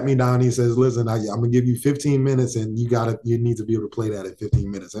he sat me down. He says, "Listen, I'm gonna give you 15 minutes, and you need to be able to play that in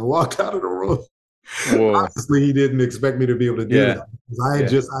 15 minutes." And walked out of the room. Obviously, he didn't expect me to be able to do that.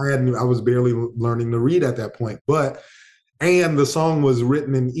 I was barely learning to read at that point, and the song was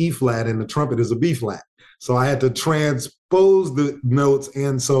written in E flat, and the trumpet is a B flat. So I had to transpose the notes.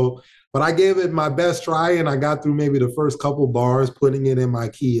 But I gave it my best try, and I got through maybe the first couple bars, putting it in my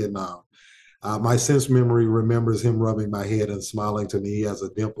key. And my sense memory remembers him rubbing my head and smiling to me. He has a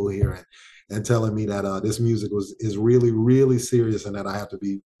dimple here, and telling me that this music is really, really serious, and that I have to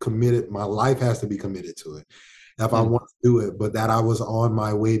be committed. My life has to be committed to it if I want to do it. But that I was on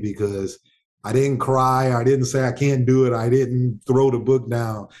my way, because I didn't cry. I didn't say I can't do it. I didn't throw the book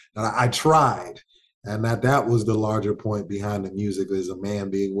down. I tried. And that was the larger point behind the music, is a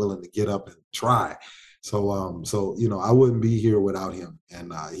man being willing to get up and try. So I wouldn't be here without him.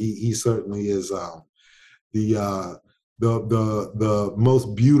 And he certainly is the the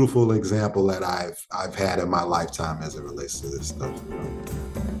most beautiful example that I've had in my lifetime as it relates to this stuff.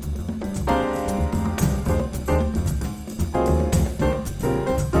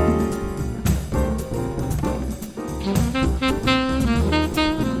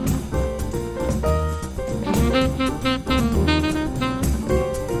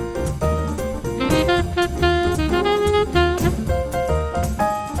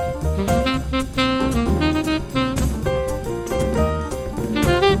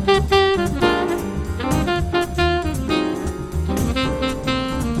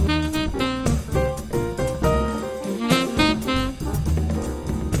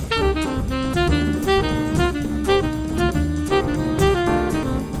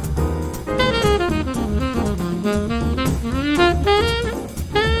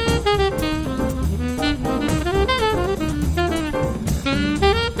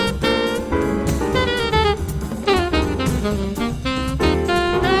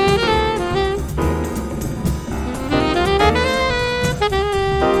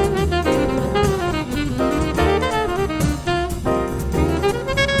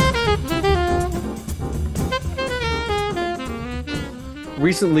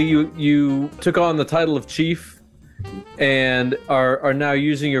 Recently, you took on the title of chief and are now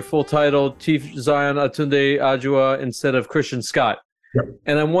using your full title, Chief Xian aTunde Adjuah, instead of Christian Scott. Yep.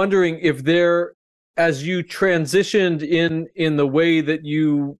 And I'm wondering if there, as you transitioned in the way that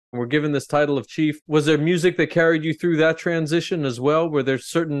you were given this title of chief, was there music that carried you through that transition as well? Were there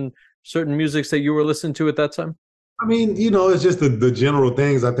certain musics that you were listening to at that time? I mean, it's just the general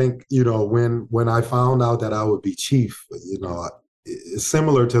things. I think, when I found out that I would be chief, it's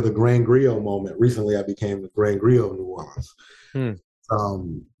similar to the Grand Griot moment. Recently, I became the Grand Griot of New Orleans.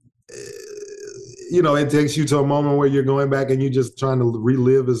 It takes you to a moment where you're going back and you're just trying to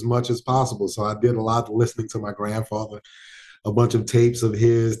relive as much as possible. So I did a lot of listening to my grandfather, a bunch of tapes of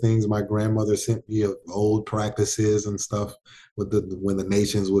his, things my grandmother sent me of old practices and stuff with when the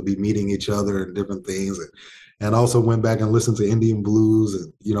nations would be meeting each other and different things. And also went back and listened to Indian blues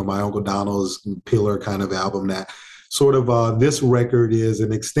and, my Uncle Donald's Pillar kind of album that sort of this record is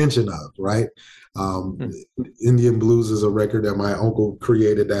an extension of, right? Indian Blues is a record that my uncle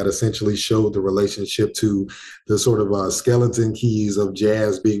created that essentially showed the relationship to the sort of skeleton keys of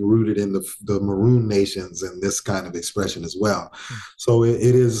jazz being rooted in the Maroon nations and this kind of expression as well. So it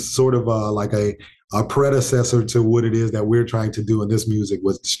is sort of like a predecessor to what it is that we're trying to do in this music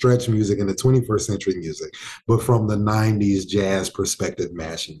with stretch music and the 21st century music, but from the 90s jazz perspective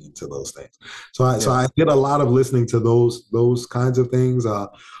mashing into those things. So I did a lot of listening to those kinds of things.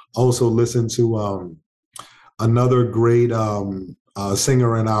 Also listened to another great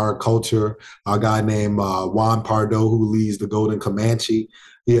singer in our culture, a guy named Juan Pardo, who leads the Golden Comanche.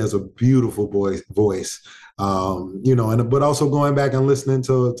 He has a beautiful voice. But also going back and listening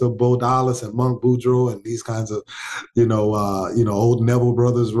to Bo Dallas and Monk Boudreaux and these kinds of, old Neville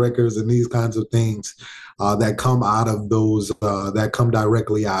Brothers records and these kinds of things that come out of those, that come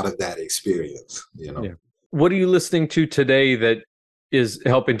directly out of that experience. Yeah. What are you listening to today that is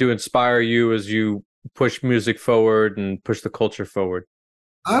helping to inspire you as you push music forward and push the culture forward?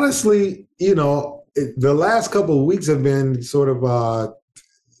 Honestly, the last couple of weeks have been sort of,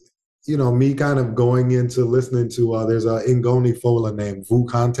 me kind of going into listening to, there's a Ngoni Fola named Vu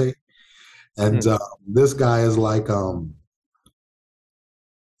Kante. And this guy is like,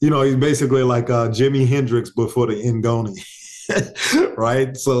 he's basically like Jimi Hendrix before the Ngoni,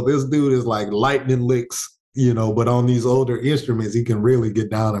 right? So this dude is like lightning licks, but on these older instruments, he can really get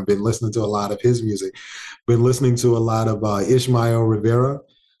down. I've been listening to a lot of his music. Been listening to a lot of Ishmael Rivera,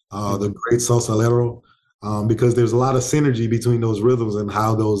 the great salsalero. Because there's a lot of synergy between those rhythms and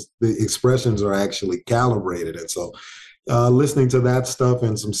how the expressions are actually calibrated. And so listening to that stuff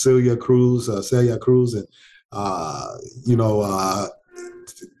and some Celia Cruz, and,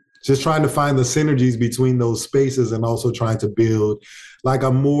 just trying to find the synergies between those spaces and also trying to build like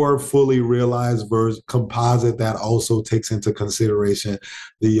a more fully realized composite that also takes into consideration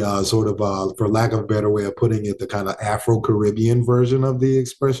the sort of, for lack of a better way of putting it, the kind of Afro-Caribbean version of the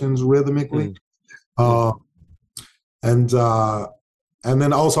expressions rhythmically. And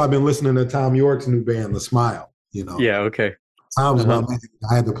then also I've been listening to Tom York's new band, The Smile, Yeah, okay. Tom's my man.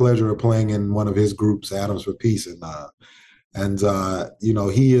 I had the pleasure of playing in one of his groups, Atoms for Peace. And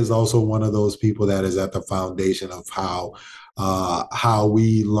he is also one of those people that is at the foundation of how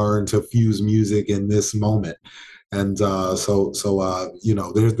we learn to fuse music in this moment. And there's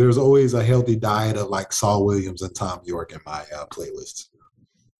always a healthy diet of like Saul Williams and Tom York in my playlists.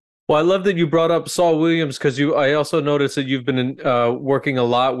 Well, I love that you brought up Saul Williams because I also noticed that you've been working a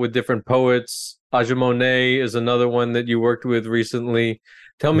lot with different poets. Adjuah Monet is another one that you worked with recently.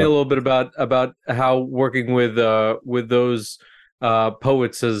 Tell me a Yeah. little bit about how working with those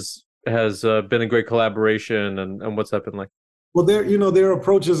poets has been a great collaboration and what's that been like? Well, their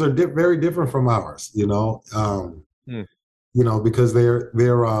approaches are very different from ours. Hmm. Because they're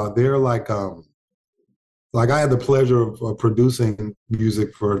like I had the pleasure of producing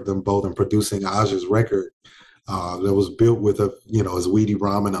music for them both and producing Aja's record that was built with as Weedy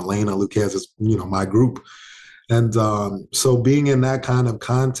Ramen, Elena Lucas, is, my group. And so being in that kind of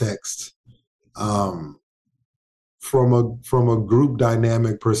context, um, from a group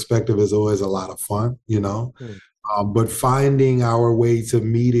dynamic perspective is always a lot of fun. Hmm. But finding our way to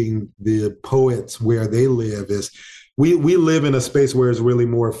meeting the poets where they live is we live in a space where it's really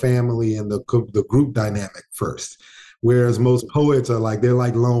more family and the group dynamic first, whereas most poets are they're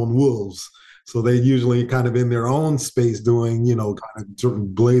like lone wolves, so they're usually kind of in their own space doing kind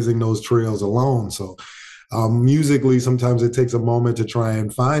of blazing those trails alone. So musically, sometimes it takes a moment to try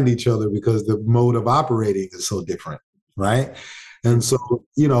and find each other because the mode of operating is so different, right? And so,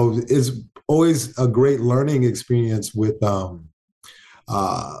 it's always a great learning experience with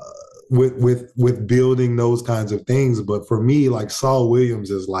building those kinds of things. But for me, like Saul Williams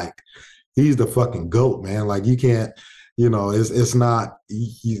is he's the fucking GOAT, man. Like you can't, it's not.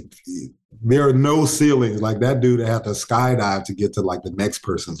 There are no ceilings. Like that dude have to skydive to get to like the next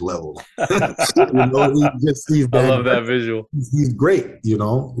person's level. He's I that love that great. visual. He's great,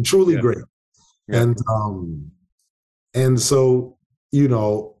 truly Yeah. great. Yeah. And so,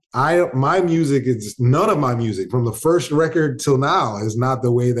 my music is none of my music from the first record till now is not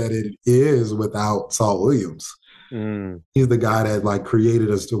the way that it is without Saul Williams. Mm. He's the guy that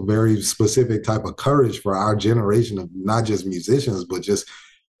created us to a very specific type of courage for our generation of not just musicians, but just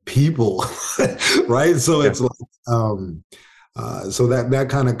people. Right. So it's so that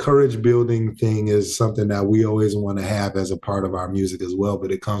kind of courage building thing is something that we always want to have as a part of our music as well.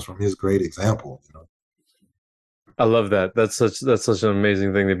 But it comes from his great example. I love that. That's such an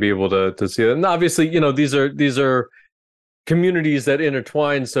amazing thing to be able to see that. And obviously, these are communities that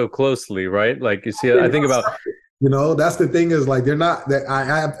intertwine so closely, right? Like you see, I think about, that's the thing is they're not that I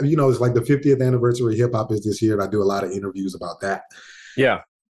have, it's like the 50th anniversary of hip hop is this year. And I do a lot of interviews about that. yeah.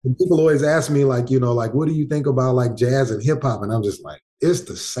 And people always ask me what do you think about jazz and hip hop? And I'm just like, it's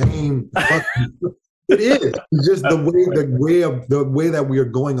the same. It is. It's just the way that we are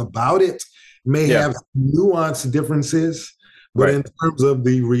going about it may have nuanced differences, but in terms of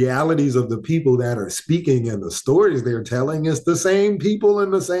the realities of the people that are speaking and the stories they're telling, it's the same people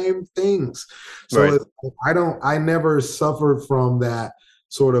and the same things. So I never suffered from that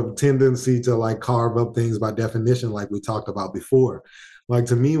sort of tendency to carve up things by definition, like we talked about before.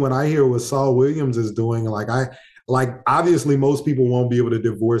 To me, when I hear what Saul Williams is doing, obviously most people won't be able to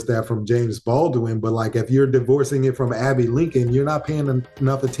divorce that from James Baldwin, but if you're divorcing it from Abby Lincoln, you're not paying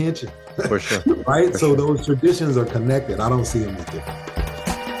enough attention. For sure. Right? For so sure. Those traditions are connected. I don't see them as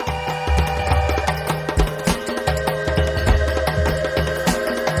different.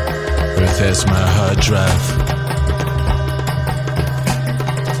 Earth as my hard drive,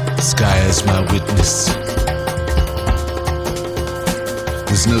 sky as my witness.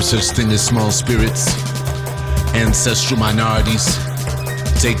 There's no such thing as small spirits, ancestral minorities.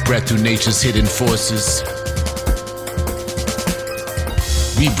 Take breath through nature's hidden forces.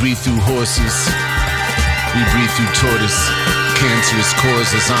 We breathe through horses. We breathe through tortoise. Cancerous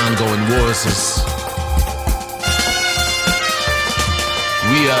causes, ongoing wars.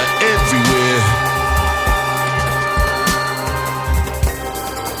 We are everywhere.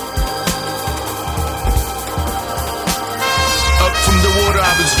 The water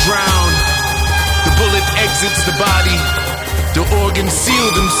I was drowned. The bullet exits the body. The organs seal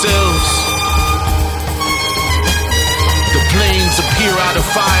themselves. The planes appear out of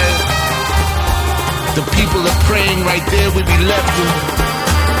fire. The people are praying right there where we left them.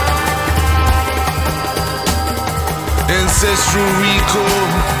 Ancestral recall.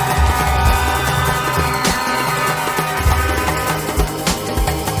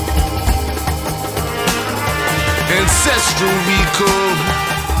 Ancestral recall.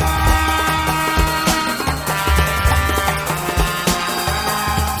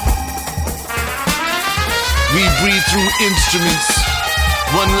 We breathe through instruments,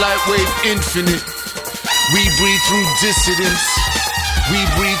 one light wave infinite. We breathe through dissidence. We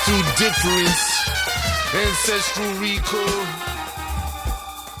breathe through difference. Ancestral recall.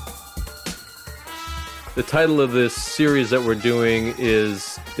 The title of this series that we're doing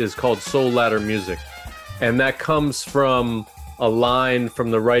is called Soul Ladder Music. And that comes from a line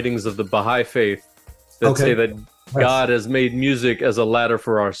from the writings of the Baha'i faith that say that God has made music as a ladder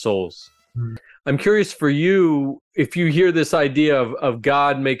for our souls. Mm. I'm curious for you, if you hear this idea of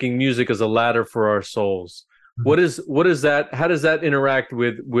God making music as a ladder for our souls, what is that? How does that interact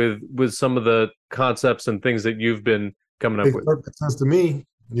with some of the concepts and things that you've been coming up with? Makes perfect sense to me.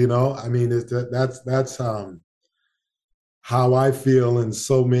 I mean, that's how I feel in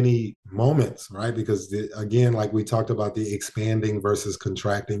so many moments, right? Because again, like we talked about the expanding versus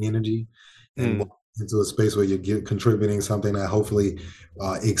contracting energy, and into a space where you're contributing something that hopefully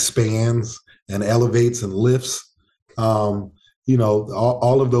expands and elevates and lifts. All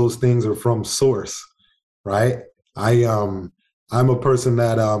of those things are from source, right? I'm a person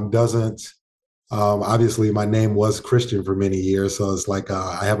that doesn't. Obviously, my name was Christian for many years, so it's like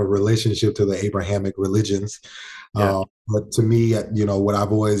I have a relationship to the Abrahamic religions. Yeah. But to me, what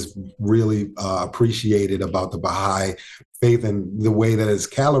I've always really appreciated about the Baha'i faith and the way that it's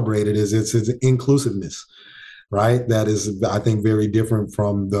calibrated is its inclusiveness, right? That is, I think, very different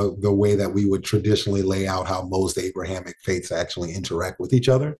from the way that we would traditionally lay out how most Abrahamic faiths actually interact with each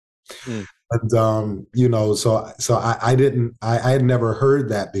other. Mm. And so I had never heard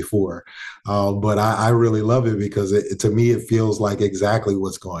that before, but I really love it because to me it feels like exactly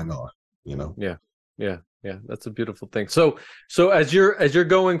what's going on. Yeah, that's a beautiful thing. So as you're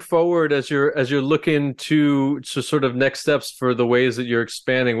going forward, as you're looking to sort of next steps for the ways that you're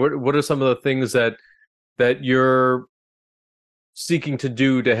expanding, what are some of the things that you're seeking to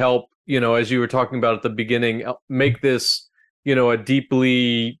do to help, as you were talking about at the beginning, make this a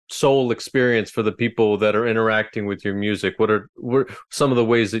deeply soul experience for the people that are interacting with your music? What are some of the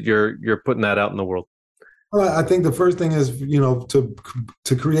ways that you're putting that out in the world? Well, I think the first thing is,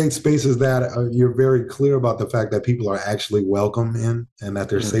 to create spaces that you're very clear about the fact that people are actually welcome in and that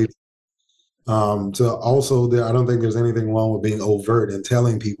they're safe. To also, I don't think there's anything wrong with being overt and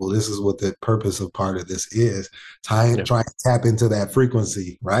telling people this is what the purpose of part of this is. Try and tap into that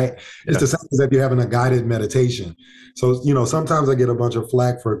frequency, right? It's the same as if you're having a guided meditation. So, sometimes I get a bunch of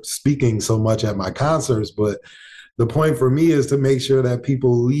flack for speaking so much at my concerts, but the point for me is to make sure that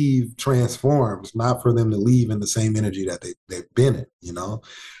people leave transformed, not for them to leave in the same energy that they've been in,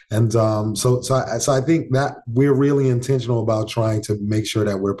 And so I think that we're really intentional about trying to make sure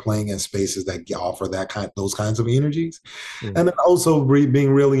that we're playing in spaces that offer those kinds of energies. And then also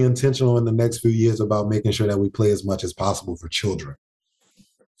being really intentional in the next few years about making sure that we play as much as possible for children.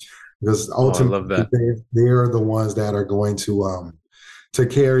 Because ultimately they're the ones that are going to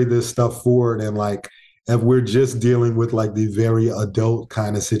carry this stuff forward. And if we're just dealing with the very adult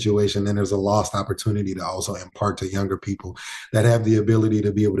kind of situation, then there's a lost opportunity to also impart to younger people that have the ability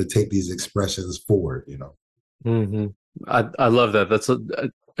to be able to take these expressions forward, Mm-hmm. I love that. That's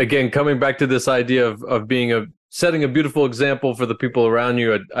again, coming back to this idea of being setting a beautiful example for the people around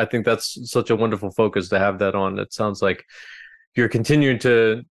you. I think that's such a wonderful focus to have that on. It sounds like you're continuing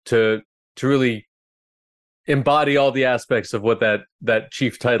to really embody all the aspects of what that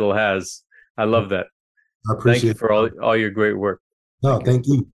chief title has. I love that. I appreciate Thank you for all your great work. No, thank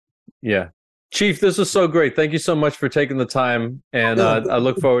you. Yeah. Chief, this was so great. Thank you so much for taking the time. And I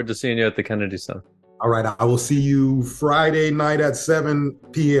look forward to seeing you at the Kennedy Center. All right. I will see you Friday night at 7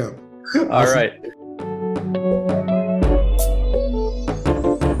 p.m. All right.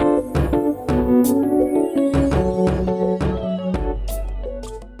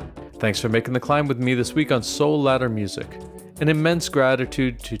 Thanks for making the climb with me this week on Soul Ladder Music. An immense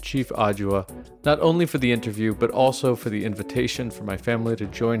gratitude to Chief Adjuah, not only for the interview, but also for the invitation for my family to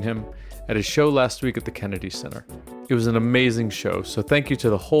join him at his show last week at the Kennedy Center. It was an amazing show, so thank you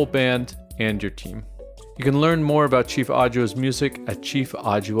to the whole band and your team. You can learn more about Chief Adjuah's music at Chief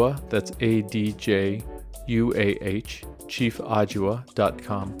Adjuah, that's ADJUAH,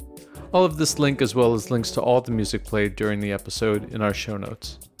 chiefadjuah.com. I'll have this link as well as links to all the music played during the episode in our show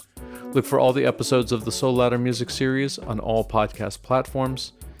notes. Look for all the episodes of the Soul Ladder Music series on all podcast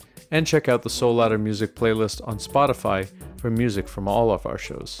platforms, and check out the Soul Ladder Music playlist on Spotify for music from all of our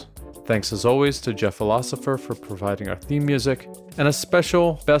shows. Thanks as always to Jeff Philosopher for providing our theme music, and a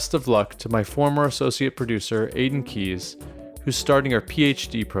special best of luck to my former associate producer, Aiden Keys, who's starting our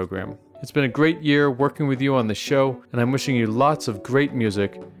PhD program. It's been a great year working with you on the show, and I'm wishing you lots of great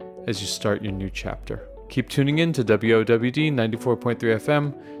music as you start your new chapter. Keep tuning in to WOWD 94.3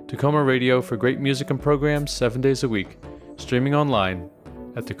 FM, Tacoma Radio, for great music and programs 7 days a week, streaming online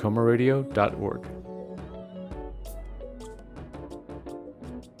at tacomaradio.org.